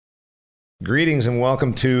Greetings and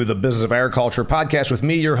welcome to the Business of Agriculture podcast with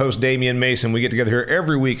me, your host, Damian Mason. We get together here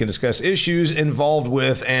every week and discuss issues involved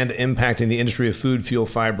with and impacting the industry of food, fuel,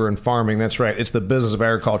 fiber, and farming. That's right. It's the Business of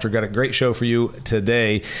Agriculture. Got a great show for you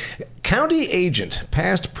today. County agent,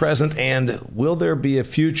 past, present, and will there be a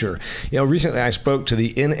future? Recently I spoke to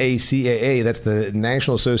the NACAA, that's the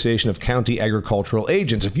National Association of County Agricultural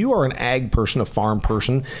Agents. If you are an ag person, a farm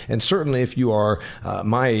person, and certainly if you are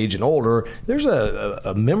my age and older, there's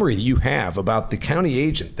a memory that you have about the county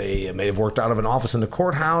agent. They may have worked out of an office in the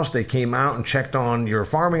courthouse. They came out and checked on your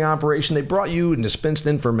farming operation. They brought you and dispensed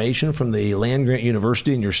information from the land-grant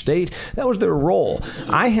university in your state. That was their role.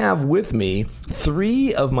 I have with me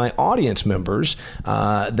three of my audience members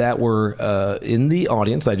that were in the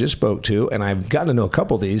audience that I just spoke to, and I've gotten to know a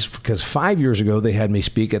couple of these because 5 years ago they had me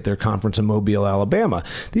speak at their conference in Mobile, Alabama.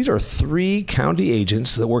 These are three county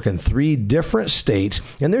agents that work in three different states,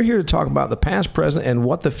 and they're here to talk about the past, present, and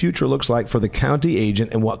what the future looks like for the county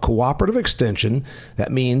agent and what cooperative extension,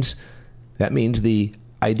 that means the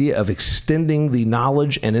idea of extending the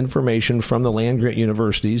knowledge and information from the land-grant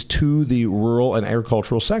universities to the rural and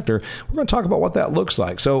agricultural sector. We're going to talk about what that looks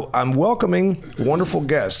like. So I'm welcoming wonderful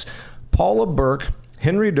guests, Paula Burke,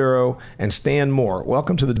 Henry Dorough, and Stan Moore.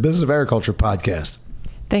 Welcome to the Business of Agriculture podcast.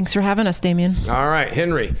 Thanks for having us, Damian. All right,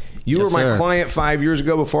 Henry, you were my client 5 years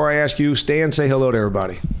ago. Before I ask you, Stan, say hello to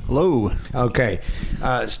everybody. Hello. Okay.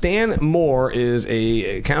 Stan Moore is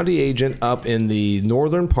a county agent up in the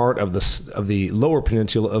northern part of the lower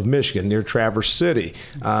peninsula of Michigan, near Traverse City.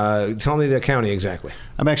 Tell me the county exactly.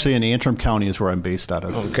 I'm actually in Antrim County is where I'm based out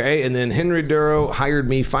of. Okay. And then Henry Dorough hired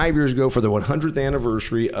me 5 years ago for the 100th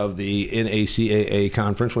anniversary of the NACAA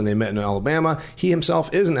conference when they met in Alabama. He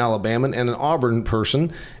himself is an Alabaman and an Auburn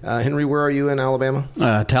person. Henry, where are you in Alabama?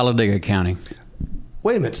 Talladega County.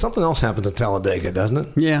 Wait a minute. Something else happens in Talladega, doesn't it?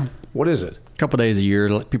 Yeah. What is it? A couple of days a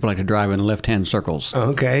year, people like to drive in left-hand circles.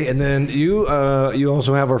 Okay, and then you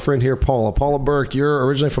also have our friend here, Paula Burke. You're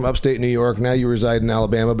originally from upstate New York. Now you reside in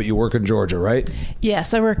Alabama, but you work in Georgia, right?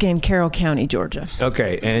 Yes, I work in Carroll County, Georgia.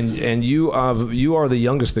 Okay, and you are the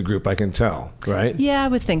youngest of the group, I can tell, right? Yeah, I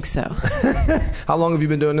would think so. How long have you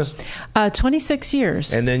been doing this? 26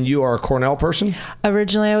 years. And then you are a Cornell person?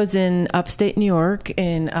 Originally, I was in upstate New York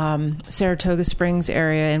in Saratoga Springs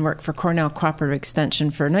area and worked for Cornell Cooperative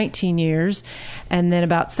Extension for 19 years. And then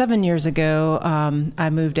about 7 years ago, I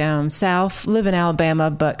moved down south, live in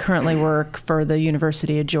Alabama, but currently work for the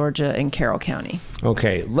University of Georgia in Carroll County.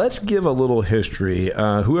 Okay, let's give a little history.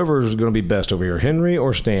 Whoever's going to be best over here, Henry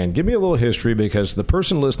or Stan, give me a little history, because the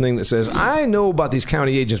person listening that says, I know about these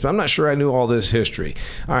county agents, but I'm not sure I knew all this history.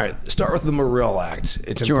 All right, start with the Morrill Act.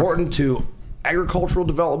 It's important to agricultural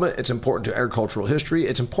development. It's important to agricultural history.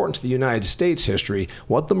 It's important to the United States history.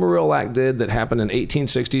 What the Morrill Act did that happened in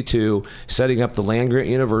 1862, setting up the land-grant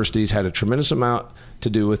universities, had a tremendous amount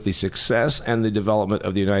to do with the success and the development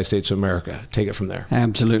of the United States of America. Take it from there.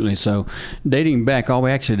 Absolutely. So dating back all the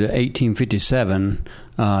way actually to 1857,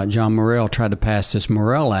 John Morrill tried to pass this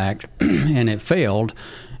Morrill Act, and it failed.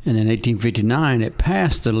 And in 1859, it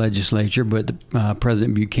passed the legislature, but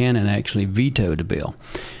President Buchanan actually vetoed the bill.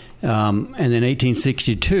 And then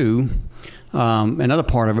 1862, another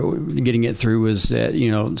part of it, getting it through, was that,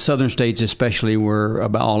 southern states especially were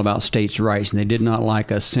all about states' rights, and they did not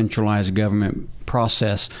like a centralized government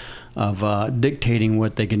process of dictating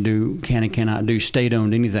what they can and cannot do,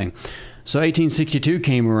 state-owned anything. So 1862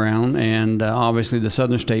 came around, and obviously the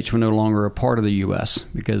southern states were no longer a part of the U.S.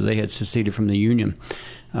 because they had seceded from the Union.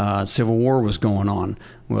 Civil War was going on.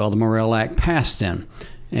 Well, the Morrill Act passed then.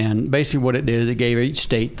 And basically what it did is it gave each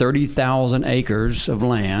state 30,000 acres of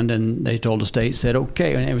land, and they told the state, said,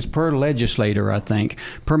 okay, and it was per legislator, I think,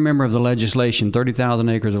 per member of the legislation, 30,000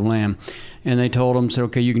 acres of land. And they told them, said,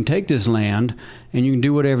 okay, you can take this land and you can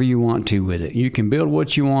do whatever you want to with it. You can build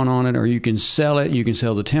what you want on it, or you can sell it, you can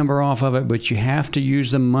sell the timber off of it, but you have to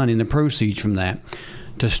use the money and the proceeds from that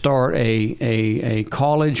to start a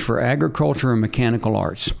college for agriculture and mechanical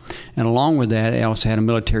arts. And along with that, it also had a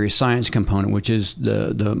military science component, which is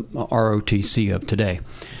the ROTC of today.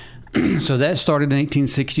 So that started in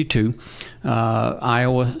 1862.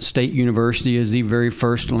 Iowa State University is the very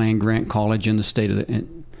first land-grant college in the state of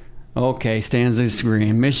Okay, Stan's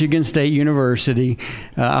disagreeing. Michigan State University.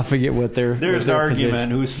 I forget what their There's an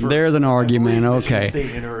argument. Who's first? There's an argument. Okay. Michigan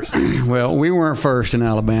State University. Well, we weren't first in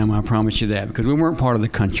Alabama, I promise you that, because we weren't part of the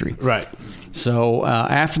country. Right. So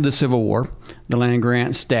after the Civil War, the land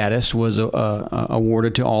grant status was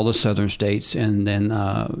awarded to all the southern states, and then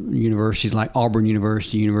universities like Auburn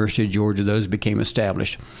University, University of Georgia, those became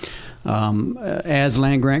established as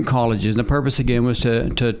land grant colleges. And the purpose, again, was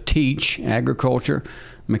to teach agriculture,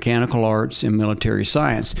 mechanical arts, and military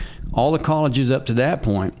science. All the colleges up to that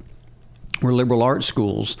point were liberal arts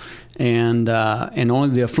schools, and only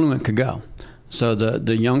the affluent could go. So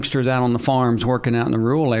the youngsters out on the farms working out in the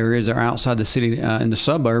rural areas or outside the city in the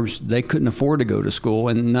suburbs, they couldn't afford to go to school,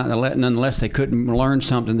 and nonetheless they couldn't learn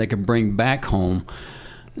something they could bring back home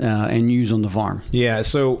and use on the farm. Yeah,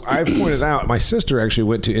 so I've pointed out, my sister actually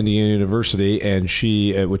went to Indiana University, and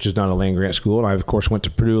she, which is not a land-grant school, and I, of course, went to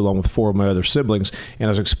Purdue along with 4 of my other siblings, and I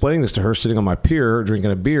was explaining this to her sitting on my pier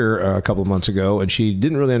drinking a beer a couple of months ago, and she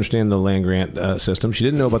didn't really understand the land-grant system. She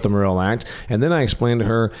didn't know about the Morrill Act, and then I explained to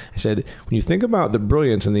her, I said, when you think about the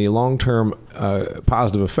brilliance and the long-term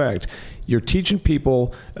positive effect, you're teaching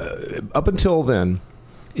people, up until then,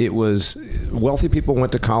 it was wealthy people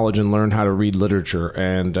went to college and learned how to read literature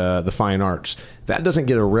and the fine arts. That doesn't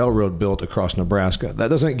get a railroad built across Nebraska. That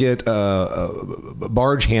doesn't get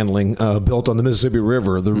barge handling built on the Mississippi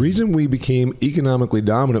River. The reason we became economically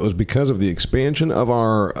dominant was because of the expansion of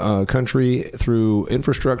our country through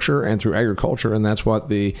infrastructure and through agriculture, and that's what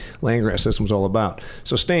the land-grant system is all about.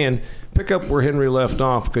 So, Stan, pick up where Henry left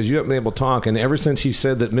off, because you haven't been able to talk, and ever since he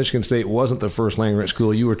said that Michigan State wasn't the first land-grant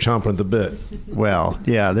school, you were chomping at the bit. Well,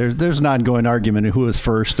 yeah, there's an ongoing argument of who was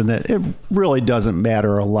first, and it really doesn't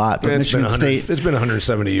matter a lot. But Michigan State, it's been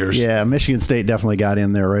 170 years. Yeah, Michigan State definitely got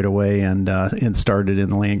in there right away and started in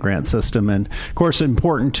the land-grant system. And, of course,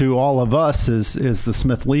 important to all of us is the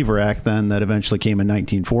Smith-Lever Act then that eventually came in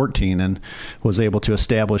 1914 and was able to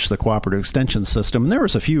establish the Cooperative Extension System. And there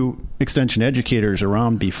was a few extension educators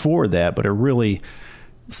around before that, but it really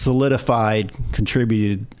solidified,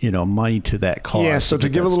 contributed, money to that cause. Yeah, so to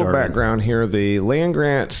give a little background here, the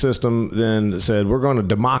land-grant system then said, we're going to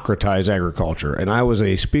democratize agriculture. And I was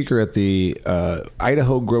a speaker at the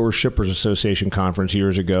Idaho Growers Shippers Association conference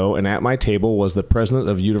years ago, and at my table was the president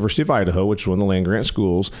of University of Idaho, which is one of the land-grant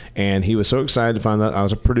schools, and he was so excited to find out I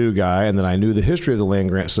was a Purdue guy and that I knew the history of the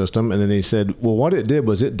land-grant system. And then he said, well, what it did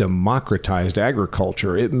was it democratized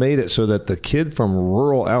agriculture. It made it so that the kid from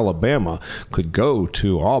rural Alabama could go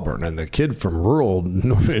to Auburn, and the kid from rural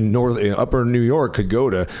upper New York could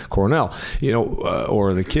go to Cornell,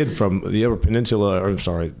 or the kid from the Upper Peninsula,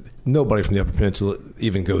 nobody from the Upper Peninsula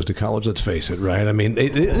even goes to college. Let's face it, right? I mean,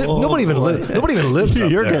 nobody even lives up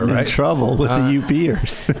You're there, getting right? in trouble with the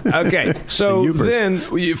UPers. Okay, so then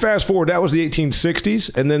you fast forward. That was the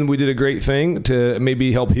 1860s, and then we did a great thing to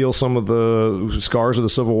maybe help heal some of the scars of the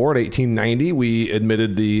Civil War. In 1890, we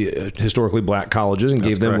admitted the historically black colleges and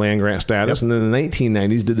gave them land-grant status, and then in the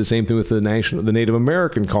 1990s did the same thing with the Native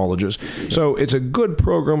American colleges. So it's a good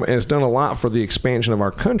program, and it's done a lot for the expansion of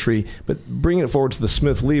our country, but bringing it forward to the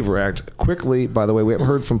Smith-Lever Act quickly. By the way, we haven't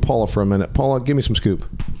heard from Paula for a minute. Paula, give me some scoop.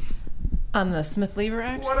 On the Smith-Lever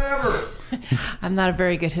Act? Whatever. I'm not a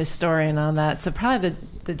very good historian on that, so probably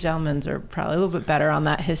the gentlemen's are probably a little bit better on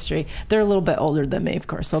that history. They're a little bit older than me, of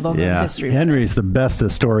course, so they'll know history. Henry's the best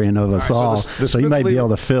historian of us all, so you might be able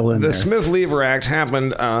to fill in there. The Smith-Lever Act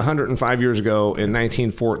happened 105 years ago in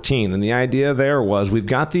 1914, and the idea there was we've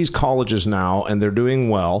got these colleges now, and they're doing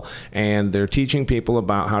well, and they're teaching people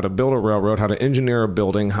about how to build a railroad, how to engineer a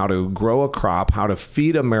building, how to grow a crop, how to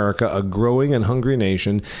feed America, a growing and hungry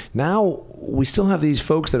nation. Now we still have these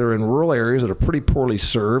folks that are in rural areas that are pretty poorly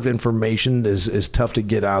served. Information is tough to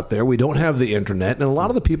get out there. We don't have the internet, and a lot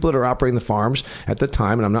of the people that are operating the farms at the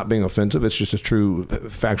time, and I'm not being offensive, it's just a true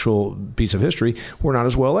factual piece of history, were not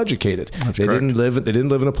as well educated. They didn't live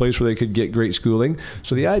in a place where they could get great schooling.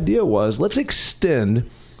 So the idea was, let's extend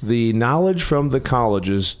the knowledge from the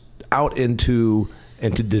colleges out into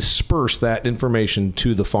and to disperse that information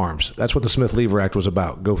to the farms. That's what the Smith-Lever Act was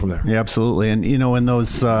about. Go from there. Yeah, absolutely. And, in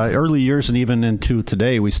those early years and even into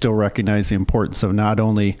today, we still recognize the importance of not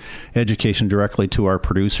only education directly to our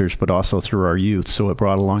producers, but also through our youth. So it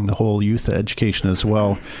brought along the whole youth education as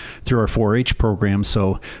well through our 4-H program.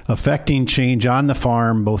 So affecting change on the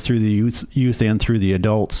farm, both through the youth and through the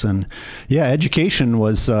adults. And, yeah, education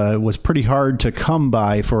was pretty hard to come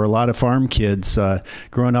by for a lot of farm kids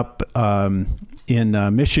growing up in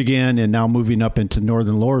Michigan and now moving up into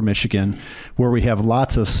northern lower Michigan, where we have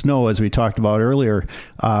lots of snow, as we talked about earlier.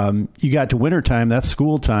 You got to wintertime, that's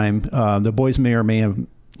school time. The boys may or may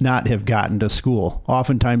not have gotten to school.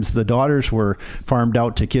 Oftentimes the daughters were farmed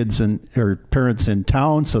out to kids or parents in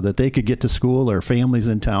town so that they could get to school, or families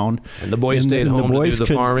in town. And the boys stayed home to do the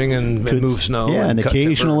farming and move snow. Yeah, and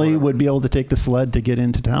occasionally would be able to take the sled to get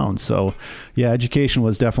into town. So, yeah, education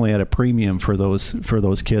was definitely at a premium for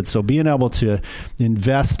those kids. So being able to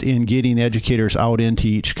invest in getting educators out into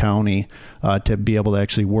each county to be able to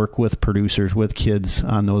actually work with producers, with kids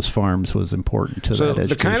on those farms was important to that education.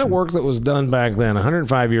 So the kind of work that was done back then,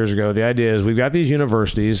 105 105 years ago, the idea is we've got these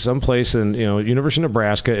universities, someplace in, University of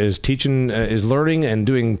Nebraska is teaching, is learning and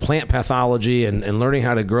doing plant pathology and learning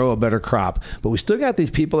how to grow a better crop. But we still got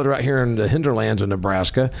these people that are out here in the hinterlands of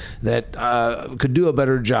Nebraska that could do a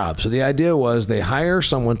better job. So the idea was they hire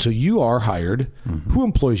someone, so you are hired. Mm-hmm. Who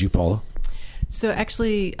employs you, Paula? So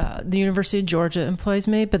actually, the University of Georgia employs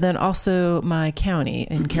me, but then also my county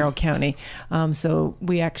in Carroll County. So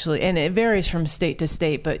we actually, and it varies from state to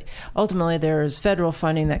state, but ultimately there's federal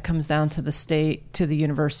funding that comes down to the state, to the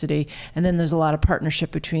university, and then there's a lot of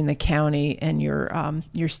partnership between the county and your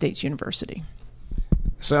state's university.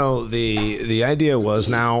 So the idea was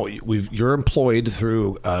now you're employed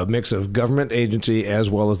through a mix of government agency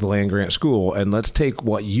as well as the land grant school, and let's take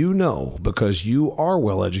what you know, because you are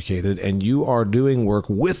well educated and you are doing work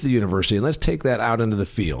with the university, and let's take that out into the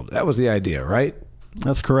field. That was the idea, right?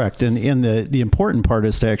 That's correct. And the important part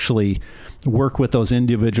is to actually work with those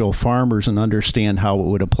individual farmers and understand how it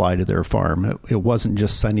would apply to their farm. It wasn't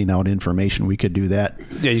just sending out information. We could do that.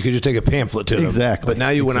 Yeah, you could just take a pamphlet to them. Exactly. But now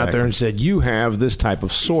you went out there and said, you have this type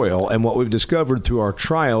of soil. And what we've discovered through our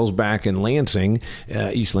trials back in Lansing,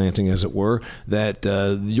 East Lansing as it were, that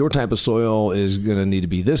your type of soil is going to need to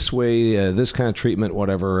be this way, this kind of treatment,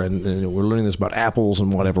 whatever. And we're learning this about apples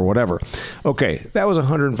and whatever. Okay, that was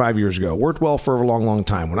 105 years ago. Worked well for a long, long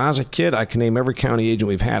time. When I was a kid, I can name every county agent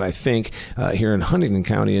we've had, I think, here in Huntington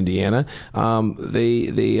County, Indiana.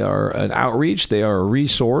 They are an outreach. They are a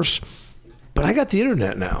resource. But I got the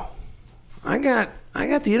internet now. I got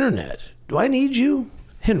the internet. Do I need you?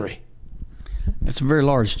 Henry. It's a very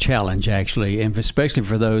large challenge, actually, and especially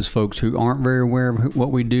for those folks who aren't very aware of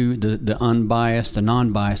what we do, the unbiased, the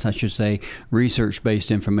non-biased, I should say, research-based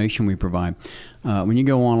information we provide. When you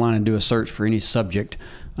go online and do a search for any subject,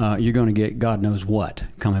 you're going to get God knows what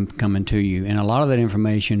coming to you. And a lot of that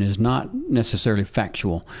information is not necessarily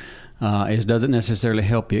factual. It doesn't necessarily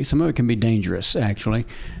help you. Some of it can be dangerous, actually.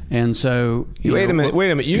 And so... Wait a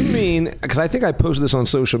minute. You mean... Because I think I posted this on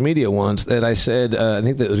social media once, that I said, I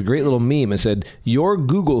think that was a great little meme. I said, your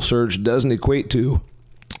Google search doesn't equate to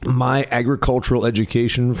my agricultural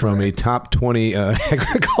education from a top 20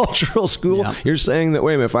 agricultural school. Yeah. You're saying that,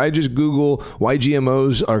 wait a minute, if I just Google why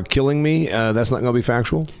GMOs are killing me, that's not going to be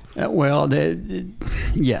factual?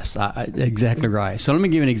 Yes, exactly right. So let me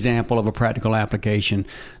give you an example of a practical application.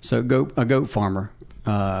 So a goat farmer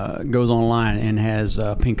goes online and has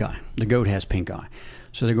pink eye. The goat has pink eye.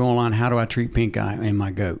 So they go online, how do I treat pink eye in my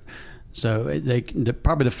goat? So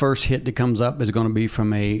probably the first hit that comes up is going to be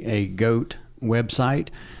from a goat website,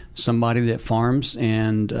 somebody that farms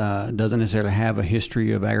and doesn't necessarily have a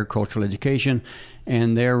history of agricultural education,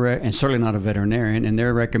 and and certainly not a veterinarian, and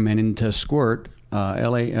they're recommending to squirt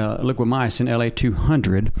liquid-mycin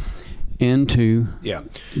LA200 into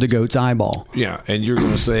the goat's eyeball. Yeah, and you're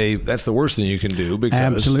going to say that's the worst thing you can do because...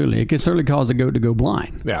 Absolutely. It can certainly cause the goat to go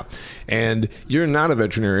blind. Yeah, and you're not a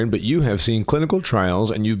veterinarian, but you have seen clinical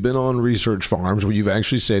trials and you've been on research farms where you've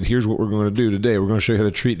actually said, here's what we're going to do today. We're going to show you how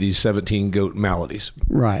to treat these 17 goat maladies.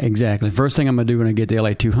 Right, exactly. First thing I'm going to do when I get the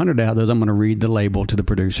LA200 out is I'm going to read the label to the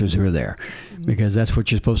producers who are there, because that's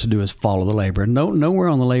what you're supposed to do, is follow the label. Nowhere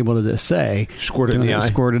on the label does it say squirt it in the eye.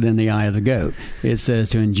 Squirt it in the eye of the goat. It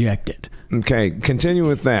says to inject it. Okay, continue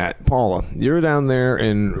with that. Paula, you're down there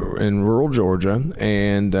in rural Georgia,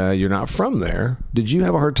 and you're not from there. Did you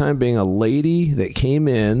have a hard time being a lady that came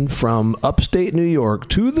in from upstate New York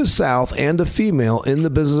to the South and a female in the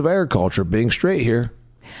business of agriculture, being straight here?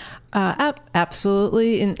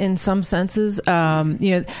 Absolutely, in some senses.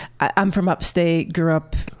 I'm from upstate, grew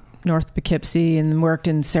up north Poughkeepsie, and worked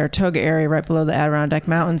in Saratoga area right below the Adirondack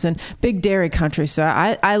Mountains, and big dairy country. So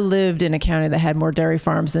I lived in a county that had more dairy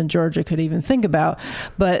farms than Georgia could even think about.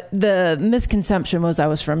 But the misconception was I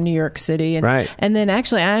was from New York City. And, right. And then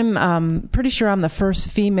actually I'm pretty sure I'm the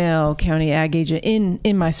first female county ag agent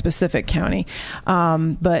in my specific county.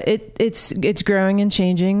 But it's growing and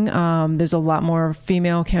changing. There's a lot more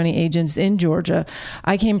female county agents in Georgia.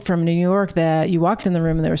 I came from New York that you walked in the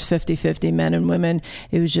room and there was 50-50 men and women.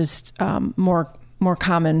 It was just more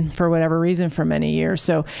common for whatever reason for many years.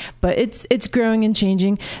 So, but it's growing and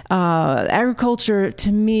changing. Agriculture,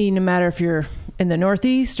 to me, no matter if you're in the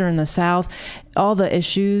Northeast or in the South, all the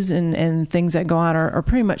issues and things that go on are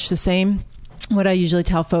pretty much the same. what I usually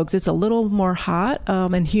tell folks, it's a little more hot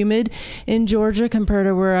and humid in Georgia compared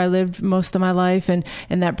to where I lived most of my life, and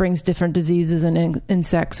that brings different diseases and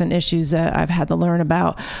insects and issues that I've had to learn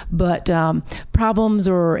about. But problems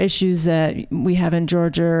or issues that we have in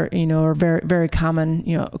Georgia, are very, very common,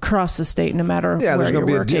 across the state, no matter where you're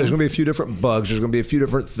working. There's going to be a few different bugs. There's going to be a few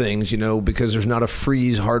different things, because there's not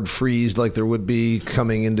a hard freeze like there would be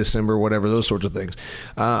coming in December, whatever, those sorts of things.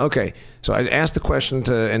 Okay. So I asked the question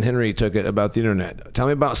and Henry took it about the internet. Tell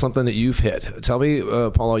me about something that you've hit. Tell me,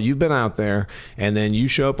 Paula, you've been out there and then you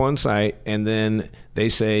show up on site and then they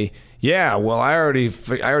say, yeah, well, I already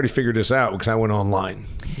figured this out because I went online.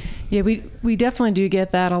 Yeah, we definitely do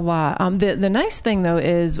get that a lot. The nice thing, though,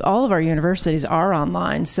 is all of our universities are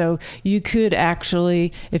online. So you could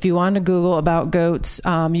actually, if you wanted to Google about goats,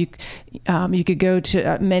 you could go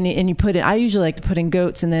to many, and you put in, I usually like to put in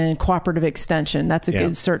goats and then Cooperative Extension. That's a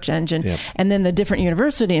good search engine. Yep. And then the different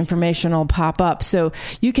university information will pop up. So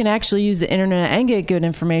you can actually use the internet and get good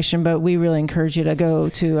information, but we really encourage you to go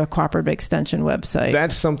to a Cooperative Extension website.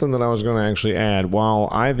 That's something that I was going to actually add. While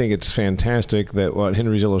I think it's fantastic that what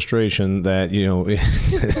Henry's illustration that,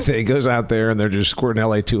 it goes out there and they're just squirting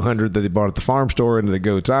LA 200 that they bought at the farm store into the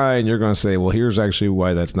goat's eye, and you're going to say, well, here's actually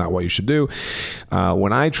why that's not what you should do.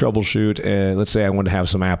 When I troubleshoot, let's say I wanted to have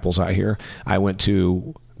some apples out here, I went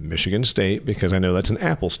to Michigan State because I know that's an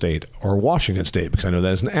apple state, or Washington State because I know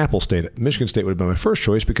that is an apple state. Michigan State would have been my first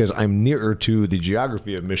choice because I'm nearer to the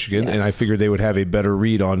geography of Michigan, and I figured they would have a better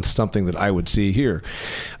read on something that I would see here.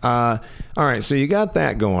 All right, so you got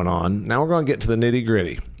that going on. Now we're going to get to the nitty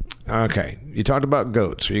gritty. Okay, you talked about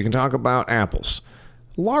goats, or you can talk about apples.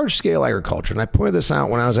 Large-scale agriculture, and I pointed this out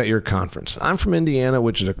when I was at your conference. I'm from Indiana,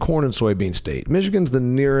 which is a corn and soybean state. Michigan's the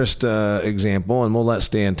nearest example, and we'll let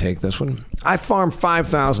Stan take this one. I farm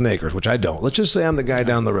 5,000 acres, which I don't. Let's just say I'm the guy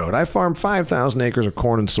down the road. I farm 5,000 acres of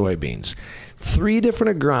corn and soybeans. 3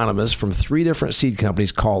 different agronomists from 3 different seed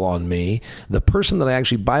companies call on me. The person that I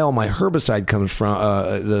actually buy all my herbicide comes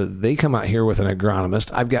from, they come out here with an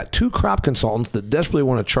agronomist. I've got 2 crop consultants that desperately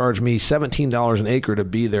want to charge me $17 an acre to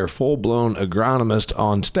be their full-blown agronomist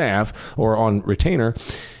on staff or on retainer.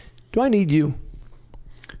 Do I need you?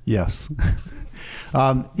 Yes.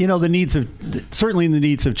 The needs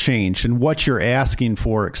have changed, and what you're asking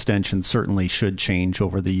for extension certainly should change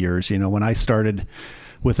over the years. When I started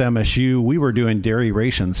with MSU, we were doing dairy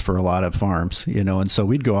rations for a lot of farms, and so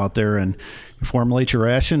we'd go out there and formulate your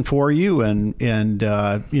ration for you, and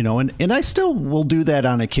I still will do that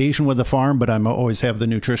on occasion with the farm, but I'm always have the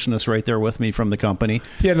nutritionist right there with me from the company.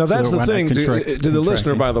 Yeah, no, that's the thing. To the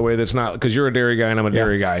listener, by the way, that's not, because you're a dairy guy and I'm a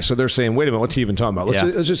dairy guy, so they're saying, wait a minute, what's he even talking about?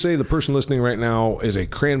 Let's just say the person listening right now is a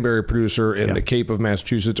cranberry producer in the Cape of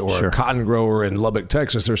Massachusetts or a cotton grower in Lubbock,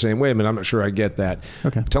 Texas. They're saying, wait a minute, I'm not sure I get that.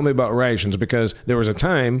 Okay. Tell me about rations, because there was a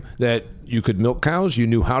time that you could milk cows, you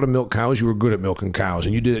knew how to milk cows, you were good at milking cows,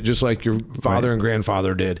 and you did it just like your father and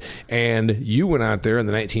grandfather did. And you went out there in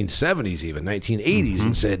the 1970s, even 1980s,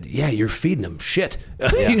 and said, yeah, you're feeding them shit.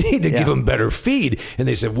 You need to give them better feed. And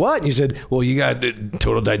they said, what? And you said, well, you got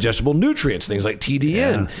total digestible nutrients, things like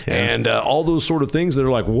TDN and all those sort of things that are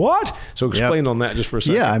like, what? So explain on that just for a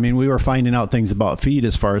second. Yeah, I mean, we were finding out things about feed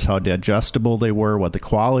as far as how digestible they were, what the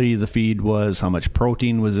quality of the feed was, how much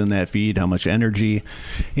protein was in that feed, how much energy.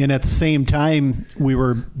 And at the same time, we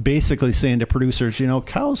were basically saying to producers,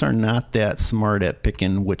 cows are not that smart at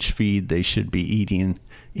picking which feed they should be eating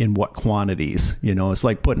in what quantities. It's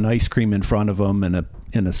like putting ice cream in front of them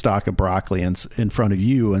and a stalk of broccoli in front of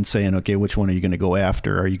you and saying, okay, which one are you going to go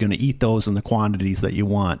after? Are you going to eat those in the quantities that you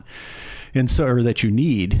want or that you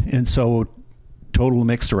need? And so total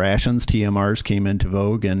mixed rations, TMRs, came into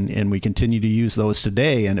vogue, and we continue to use those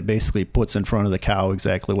today, and it basically puts in front of the cow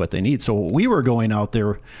exactly what they need. So what we were going out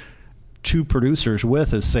there to producers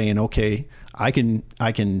with is saying, okay, I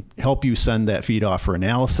can help you send that feed off for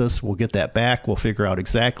analysis. We'll get that back. We'll figure out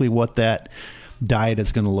exactly what that diet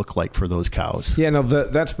is going to look like for those cows. Yeah, no,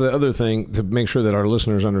 that's the other thing to make sure that our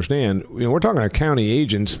listeners understand. We're talking to county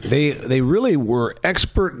agents. They really were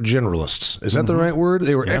expert generalists. Is that the right word?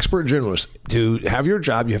 They were expert generalists. To have your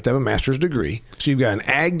job, you have to have a master's degree. So you've got an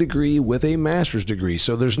ag degree with a master's degree.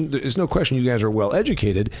 So there's no question you guys are well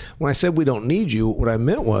educated. When I said we don't need you, what I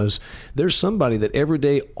meant was there's somebody that every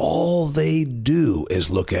day all they do is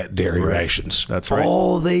look at dairy rations. That's right.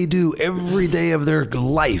 All they do every day of their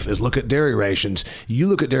life is look at dairy rations. You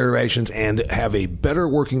look at dairy rations and have a better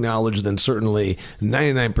working knowledge than certainly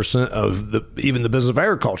 99% of even the business of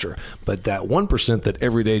agriculture. But that 1% that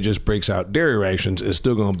every day just breaks out dairy rations is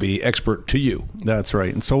still going to be expert to you. That's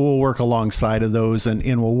right. And so we'll work alongside of those,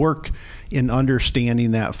 and we'll work in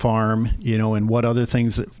understanding that farm, and what other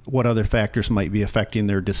factors might be affecting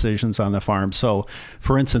their decisions on the farm. So,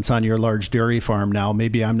 for instance, on your large dairy farm now,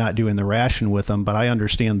 maybe I'm not doing the ration with them, but I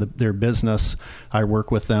understand their business. I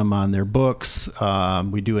work with them on their books.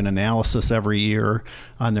 We do an analysis every year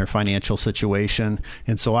on their financial situation.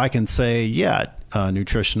 And so I can say,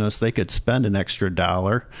 nutritionists, they could spend an extra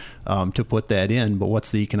 $1 to put that in, but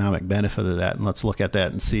what's the economic benefit of that? And let's look at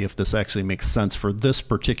that and see if this actually makes sense for this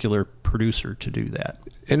particular producer to do that.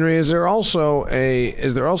 Henry, is there also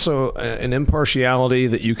an impartiality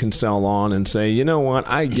that you can sell on and say, you know what,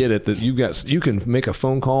 I get it that you can make a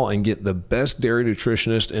phone call and get the best dairy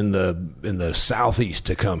nutritionist in the Southeast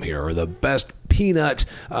to come here, or the best peanut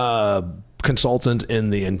consultant in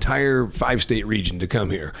the entire 5-state region to come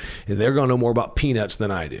here. And they're going to know more about peanuts than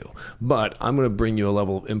I do. But I'm going to bring you a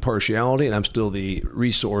level of impartiality, and I'm still the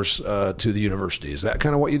resource to the university. Is that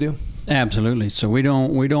kind of what you do? Absolutely. So we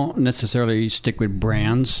don't necessarily stick with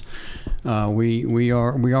brands. We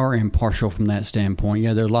are impartial from that standpoint.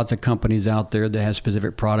 Yeah, there's lots of companies out there that have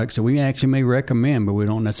specific products that we actually may recommend, but we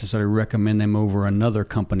don't necessarily recommend them over another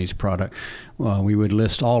company's product. We would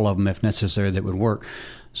list all of them if necessary that would work.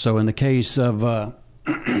 So in the case of the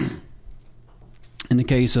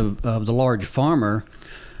large farmer,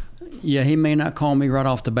 he may not call me right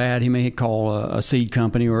off the bat. He may call a seed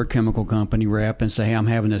company or a chemical company rep and say, hey, I'm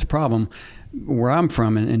having this problem. Where I'm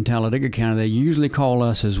from in Talladega County, they usually call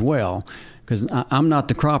us as well, because I'm not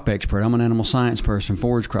the crop expert. I'm an animal science person,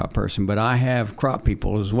 forage crop person, but I have crop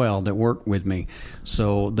people as well that work with me.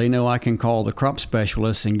 So they know I can call the crop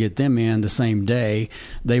specialists and get them in the same day.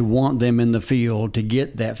 They want them in the field to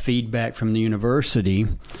get that feedback from the university,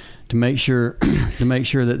 to make sure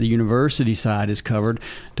that the university side is covered,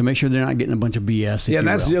 to make sure they're not getting a bunch of BS. Yeah,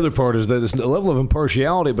 that's the other part, is that it's a level of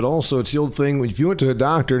impartiality, but also it's the old thing, if you went to a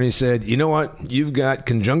doctor and he said, you know what, you've got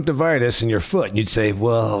conjunctivitis in your foot, and you'd say,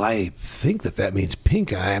 well, I think that means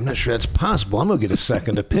pink eye. I'm not sure that's possible. I'm going to get a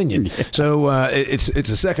second opinion. Yeah. So it's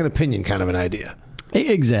a second opinion kind of an idea.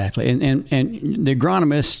 Exactly, and the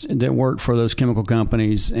agronomists that work for those chemical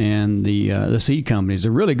companies and the seed companies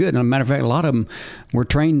are really good. And as a matter of fact, a lot of them were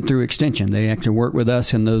trained through Extension. They actually work with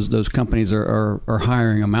us, and those companies are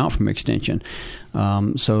hiring them out from Extension.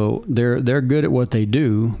 So they're good at what they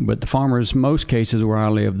do. But the farmers, most cases where I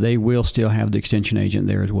live, they will still have the Extension agent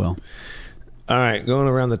there as well. All right, going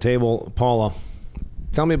around the table, Paula,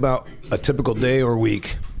 tell me about a typical day or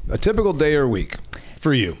week. A typical day or week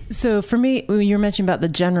for you. So for me, you were mentioning about the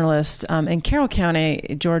generalist. In Carroll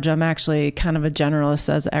County, Georgia, I'm actually kind of a generalist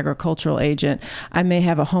as an agricultural agent. I may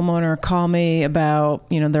have a homeowner call me about,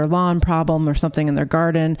 their lawn problem or something in their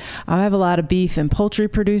garden. I have a lot of beef and poultry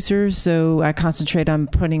producers, so I concentrate on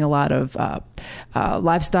putting a lot of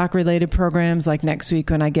livestock related programs. Like next week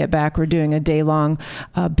when I get back, we're doing a day-long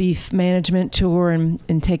beef management tour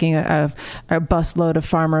and taking a bus load of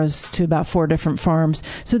farmers to about 4 different farms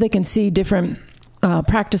so they can see different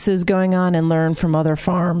practices going on and learn from other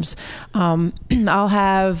farms. I'll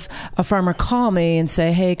have a farmer call me and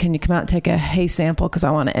say, hey, can you come out and take a hay sample because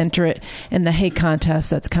I want to enter it in the hay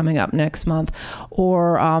contest that's coming up next month?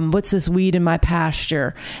 Or what's this weed in my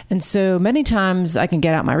pasture? And so many times I can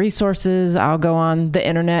get out my resources. I'll go on the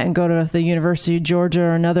internet and go to the University of Georgia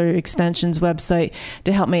or another extension's website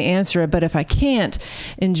to help me answer it. But if I can't,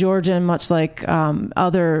 in Georgia, and much like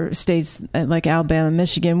other states like Alabama and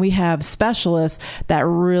Michigan, we have specialists that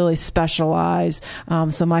really specialize.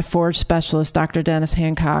 So my forage specialist, Dr. Dennis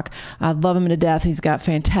Hancock, I love him to death. He's got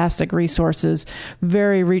fantastic resources,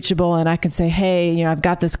 very reachable. And I can say, hey, I've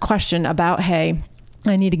got this question about hay.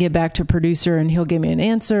 I need to get back to a producer, and he'll give me an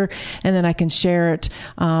answer, and then I can share it.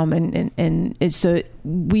 So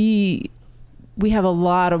we have a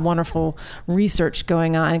lot of wonderful research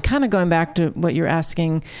going on. And kind of going back to what you're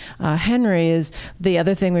asking, Henry, is the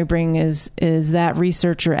other thing we bring is that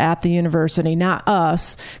researcher at the university, not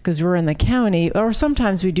us, because we're in the county, or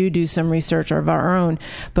sometimes we do some research of our own,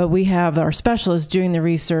 but we have our specialists doing the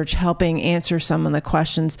research, helping answer some of the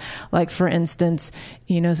questions. Like, for instance,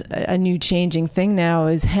 a new changing thing now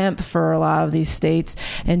is hemp for a lot of these states,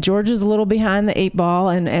 and Georgia's a little behind the 8 ball.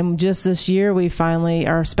 And just this year,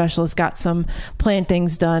 our specialists got some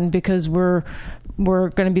plantings done because we're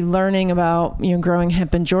going to be learning about growing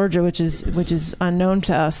hemp in Georgia, which is unknown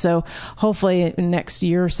to us. So hopefully next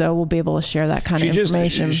year or so we'll be able to share that kind of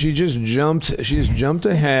information. She just jumped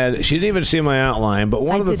ahead. She didn't even see my outline, but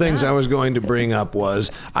one of the things I was going to bring up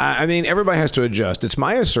was, I mean, everybody has to adjust. It's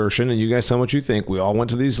my assertion, and you guys tell me what you think. We all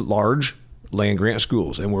went to these large land grant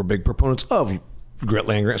schools, and we're big proponents of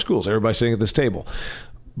land grant schools. Everybody sitting at this table.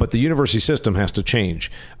 But the university system has to change.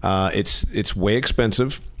 It's way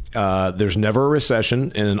expensive. There's never a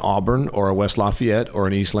recession in an Auburn or a West Lafayette or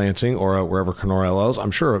an East Lansing or a wherever Cornell is,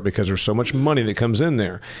 I'm sure, because there's so much money that comes in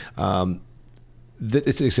there.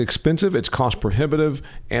 It's expensive, it's cost prohibitive,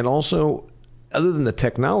 and also, other than the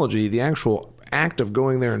technology, the actual act of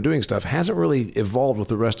going there and doing stuff hasn't really evolved with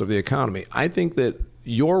the rest of the economy. I think that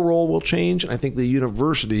your role will change, and I think the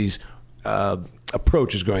university's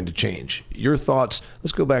approach is going to change. Your thoughts?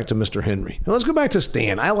 Let's go back to Mr. Henry. Now, let's go back to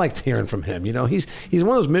Stan. I liked hearing from him. You know, he's one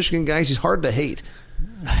of those Michigan guys. He's hard to hate.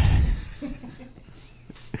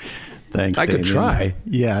 Thanks, I could try.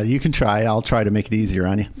 Yeah, you can try. I'll try to make it easier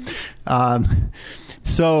on you.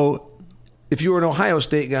 So, if you were an Ohio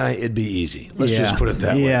State guy, it'd be easy. Let's just put it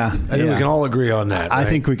that way. Yeah. I think we can all agree on that. I right?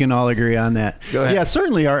 think we can all agree on that. Go ahead. Yeah,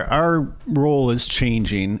 certainly our role is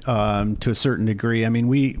changing to a certain degree. I mean,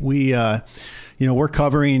 we're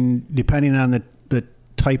covering, depending on the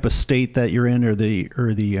type of state that you're in, or the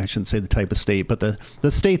I shouldn't say the type of state, but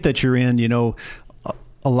the state that you're in. You know,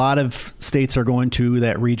 a lot of states are going to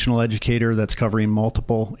that regional educator that's covering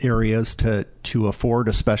multiple areas to afford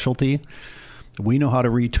a specialty. We know how to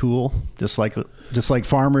retool, just like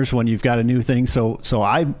farmers when you've got a new thing. So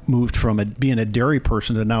I moved from being a dairy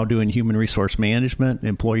person to now doing human resource management,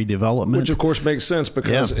 employee development. Which, of course, makes sense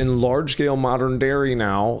because in large-scale modern dairy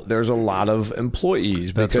now, there's a lot of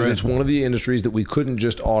employees because it's one of the industries that we couldn't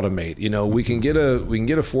just automate. You know, we can get a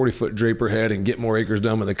 40-foot draper head and get more acres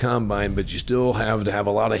done with a combine, but you still have to have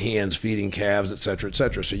a lot of hands feeding calves, et cetera, et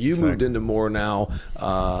cetera. So you've moved into more now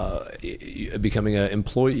becoming an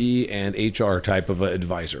employee and HR type of an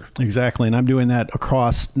advisor. Exactly, and I'm doing that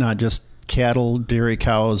across not just cattle, dairy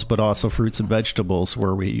cows, but also fruits and vegetables,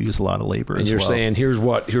 where we use a lot of labor. And you're saying here's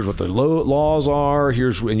what the laws are.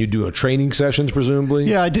 And you do a training sessions, presumably.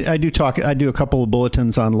 Yeah, I do a couple of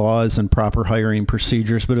bulletins on laws and proper hiring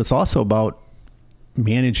procedures, but it's also about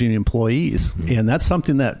managing employees, and that's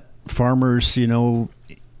something that farmers,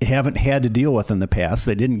 haven't had to deal with in the past.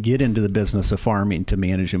 They didn't get into the business of farming to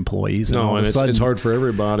manage employees. And all of a sudden, it's hard for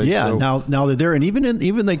everybody. Yeah, so. Now they're there, and even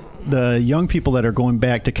the young people that are going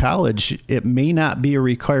back to college, it may not be a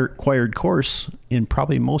required course in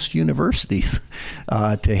probably most universities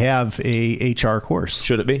to have a HR course.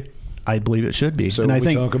 Should it be? I believe it should be. So and when I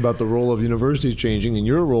think, talk about the role of universities changing and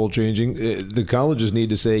your role changing, the colleges need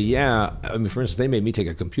to say, for instance, they made me take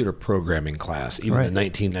a computer programming class, even in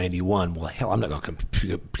 1991. Well, hell, I'm not going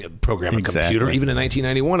to program a computer. Even in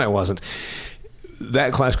 1991, I wasn't.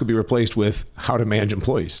 That class could be replaced with how to manage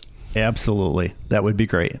employees. Absolutely. That would be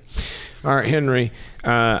great. All right, Henry,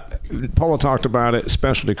 Paula talked about it,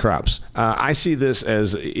 specialty crops. I see this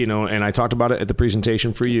as, and I talked about it at the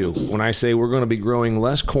presentation for you. When I say we're going to be growing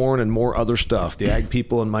less corn and more other stuff, the ag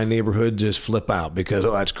people in my neighborhood just flip out because,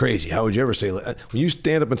 that's crazy. How would you ever say, when you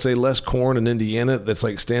stand up and say less corn in Indiana, that's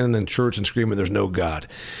like standing in church and screaming there's no God.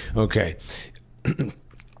 Okay.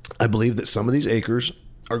 I believe that some of these acres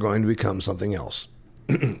are going to become something else.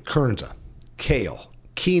 Kernza, kale,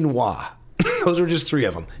 quinoa. Those are just three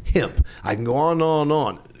of them. Hemp. I can go on and on and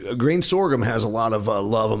on. Grain sorghum has a lot of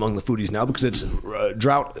love among the foodies now because it's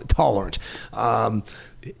drought tolerant.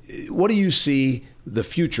 What do you see the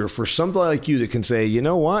future for somebody like you that can say, you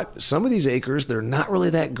know what, some of these acres, they're not really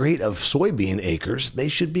that great of soybean acres. They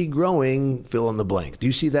should be growing fill in the blank. Do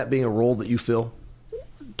you see that being a role that you fill?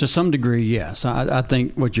 To some degree, yes. I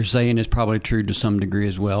think what you're saying is probably true to some degree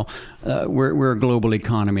as well. We're a global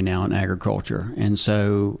economy now in agriculture, and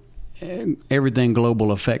so everything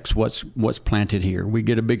global affects what's planted here. We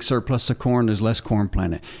get a big surplus of corn, there's less corn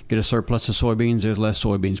planted. Get a surplus of soybeans, there's less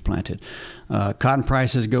soybeans planted. Cotton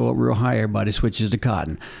prices go up real high, everybody switches to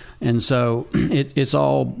cotton. And so it's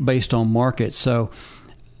all based on markets. So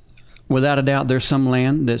without a doubt, there's some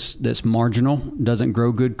land that's marginal, doesn't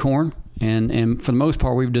grow good corn. And for the most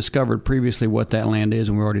part, we've discovered previously what that land is,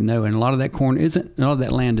 and we already know. And a lot of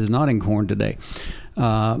that land is not in corn today.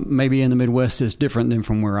 Maybe in the Midwest it's different than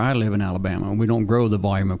from where I live in Alabama. We don't grow the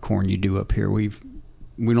volume of corn you do up here. We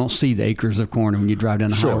don't see the acres of corn when you drive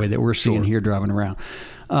down the highway that we're seeing here driving around.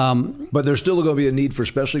 But there's still going to be a need for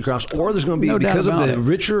specialty crops, or there's going to be, because of the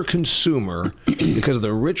richer consumer,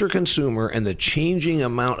 and the changing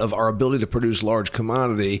amount of our ability to produce large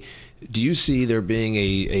commodity. Do you see there being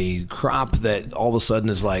a crop that all of a sudden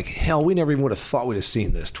is like, hell, we never even would have thought we'd have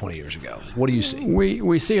seen this 20 years ago? What do you see?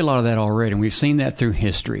 We see a lot of that already, and we've seen that through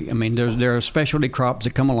history. I mean, there are specialty crops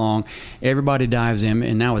that come along. Everybody dives in,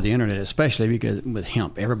 and now with the internet, especially because with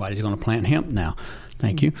hemp, everybody's going to plant hemp now.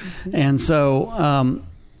 Thank you. And so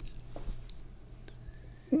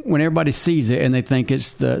when everybody sees it and they think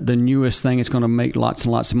it's the newest thing, it's going to make lots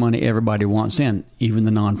and lots of money, everybody wants in. Even the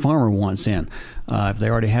non-farmer wants in. if they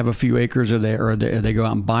already have a few acres, or they go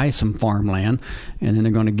out and buy some farmland, and then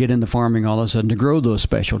they're going to get into farming all of a sudden to grow those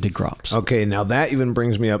specialty crops. Okay, now that even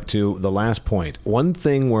brings me up to the last point. One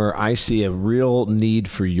thing where I see a real need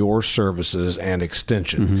for your services and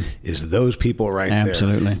extension is those people right there.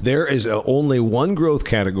 Absolutely. There is only one growth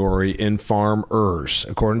category in farmers.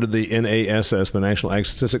 According to the NASS, the National Ag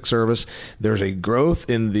Statistics Service, there's a growth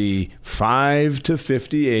in the 5 to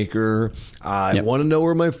 50 acre. I want to know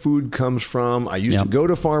where my food comes from. I used to go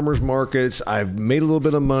to farmers markets. I've made a little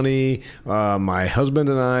bit of money. My husband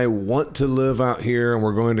and I want to live out here, and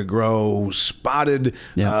we're going to grow spotted,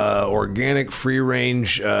 organic,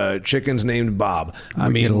 free-range chickens named Bob. I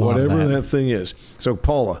mean, whatever that thing is. So,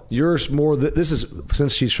 Paula, you're more. This is,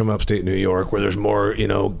 since she's from upstate New York, where there's more,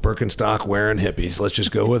 Birkenstock wearing hippies. Let's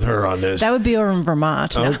just go with her on this. That would be over in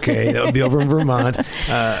Vermont. Okay, that would be over in Vermont.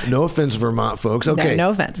 No offense, Vermont folks. Okay, no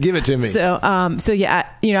offense. Give it to me. So yeah,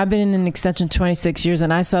 I've been in extension 26 years,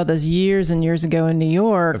 and I saw this years and years ago in New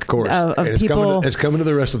York. Of course, of it's people. It's coming to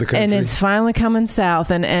the rest of the country, and it's finally coming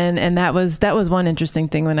south. And that was one interesting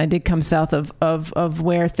thing when I did come south of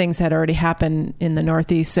where things had already happened in the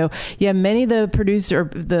Northeast. So yeah, many of the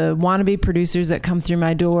the wannabe producers that come through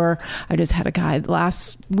my door. I just had a guy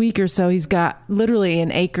last week or so. He's got literally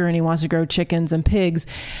an acre, and he wants to grow chickens and pigs.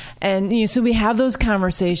 And so we have those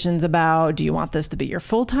conversations about, do you want this to be your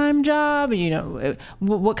full-time job?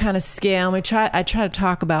 What kind of scale? And I try to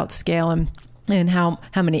talk about scale and how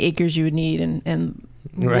many acres you would need and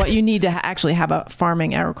what you need to actually have a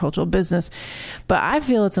farming agricultural business. But I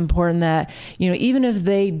feel it's important that, even if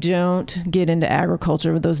they don't get into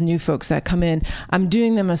agriculture with those new folks that come in, I'm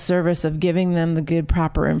doing them a service of giving them the good,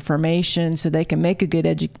 proper information so they can make a good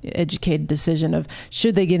educated decision of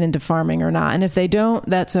should they get into farming or not. And if they don't,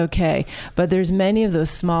 that's okay. But there's many of those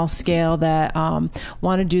small scale that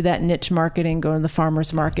want to do that niche marketing, go to the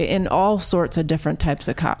farmer's market in all sorts of different types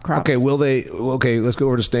of crops. Okay, let's go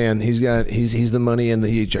over to Stan. He's the money and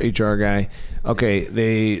the HR guy. Okay,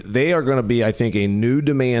 they are going to be, I think, a new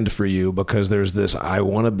demand for you because there's this, I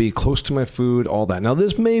want to be close to my food, all that. Now,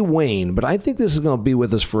 this may wane, but I think this is going to be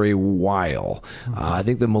with us for a while. I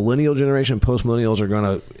think the millennial generation, post-millennials are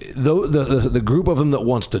going to, the group of them that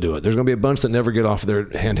wants to do it, there's going to be a bunch that never get off their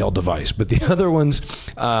handheld device. But the other ones,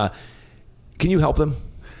 can you help them?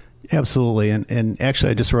 Absolutely. And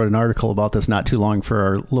actually, I just wrote an article about this not too long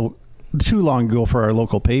ago for our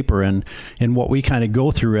local paper, and what we kind of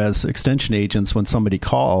go through as extension agents when somebody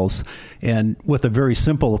calls, and with a very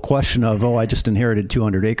simple question of, I just inherited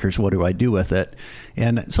 200 acres. What do I do with it?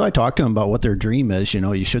 And so I talked to them about what their dream is.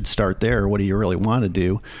 You should start there. What do you really want to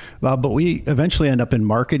do? But we eventually end up in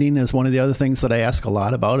marketing as one of the other things that I ask a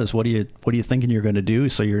lot about is what are you thinking you're going to do?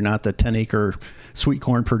 So you're not the 10 acre sweet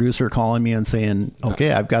corn producer calling me and saying,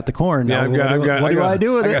 okay, I've got the corn. Now, what do I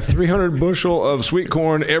do with it? I got 300 bushel of sweet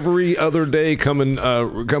corn every other day coming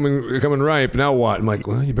ripe. Now what? I'm like,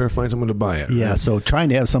 well, you better find someone to buy it. Yeah. So trying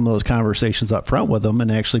to have some of those conversations up front with them and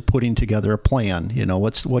actually putting together a plan.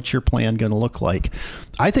 What's your plan going to look like?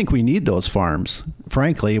 I think we need those farms.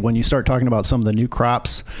 Frankly, when you start talking about some of the new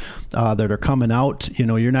crops that are coming out,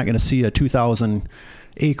 you're not going to see a 2,000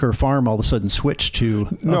 acre farm all of a sudden switch to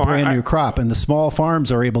a brand new crop. And the small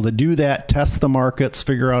farms are able to do that, test the markets,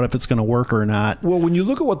 figure out if it's going to work or not. Well, when you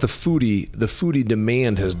look at what the foodie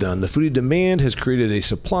demand has done, the foodie demand has created a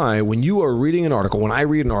supply. When you are reading an article, when I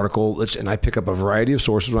read an article, and I pick up a variety of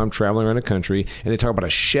sources when I'm traveling around the country, and they talk about a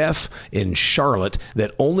chef in Charlotte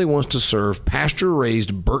that only wants to serve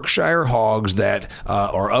pasture-raised Berkshire hogs that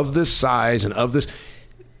are of this size and of this.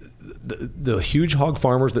 The huge hog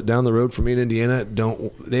farmers that down the road from me in Indiana don't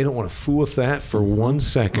want to fool with that for 1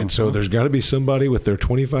 second. So there's got to be somebody with their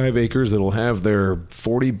 25 acres that'll have their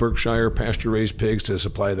 40 Berkshire pasture-raised pigs to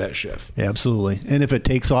supply that chef. Absolutely. And if it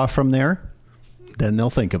takes off from there, then they'll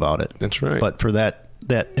think about it. That's right. But for that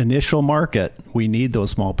initial market, we need those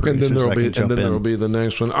small producers that can jump in. There will be the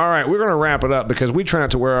next one. All right, we're going to wrap it up because we try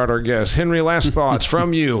not to wear out our guests. Henry, last thoughts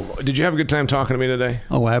from you. Did you have a good time talking to me today?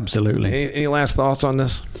 Oh, absolutely. Any last thoughts on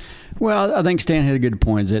this? Well, I think Stan had a good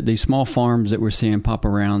point. That these small farms that we're seeing pop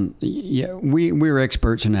around, we're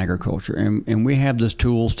experts in agriculture, and we have the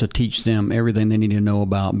tools to teach them everything they need to know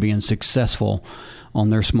about being successful on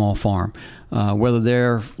their small farm. Whether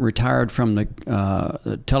they're retired from the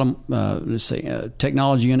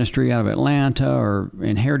technology industry out of Atlanta or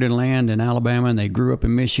inherited land in Alabama and they grew up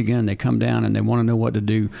in Michigan and they come down and they want to know what to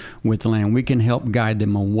do with the land, we can help guide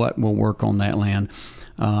them on what will work on that land.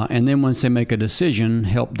 And then once they make a decision,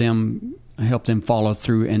 help them follow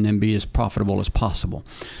through and then be as profitable as possible.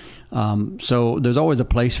 So there's always a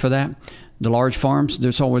place for that. The large farms,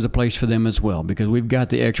 there's always a place for them as well, because we've got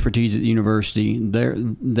the expertise at the university.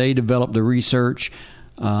 They develop the research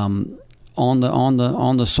on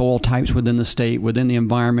the soil types within the state, within the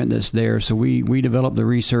environment that's there. So we develop the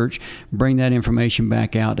research, bring that information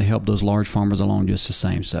back out to help those large farmers along just the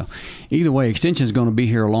same. So either way, Extension is going to be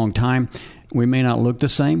here a long time. We may not look the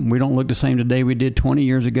same. We don't look the same today we did 20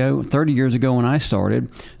 years ago, 30 years ago when I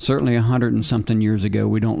started, certainly 100 and something years ago.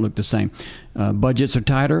 We don't look the same. Budgets are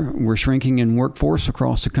tighter. We're shrinking in workforce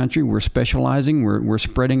across the country. We're specializing. We're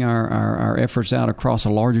spreading our efforts out across a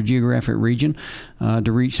larger geographic region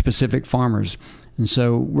to reach specific farmers. And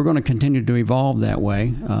so we're going to continue to evolve that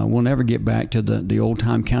way. We'll never get back to the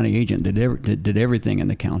old-time county agent that did everything in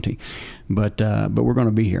the county. But we're going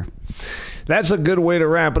to be here. That's a good way to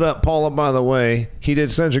wrap it up. Paula, by the way, he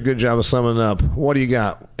did such a good job of summing up. What do you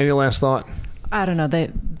got? Any last thought? I don't know.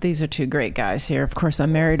 These are two great guys here. Of course,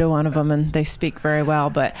 I'm married to one of them, and they speak very well.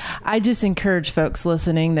 But I just encourage folks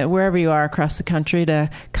listening that wherever you are across the country to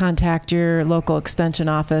contact your local extension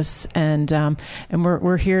office, and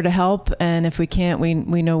we're here to help. And if we can't, we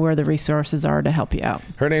know where the resources are to help you out.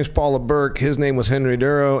 Her name's Paula Burke. His name was Henry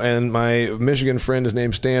Dorough, and my Michigan friend is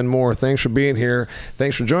named Stan Moore. Thanks for being here.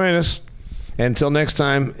 Thanks for joining us. Until next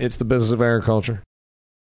time, it's the Business of Agriculture.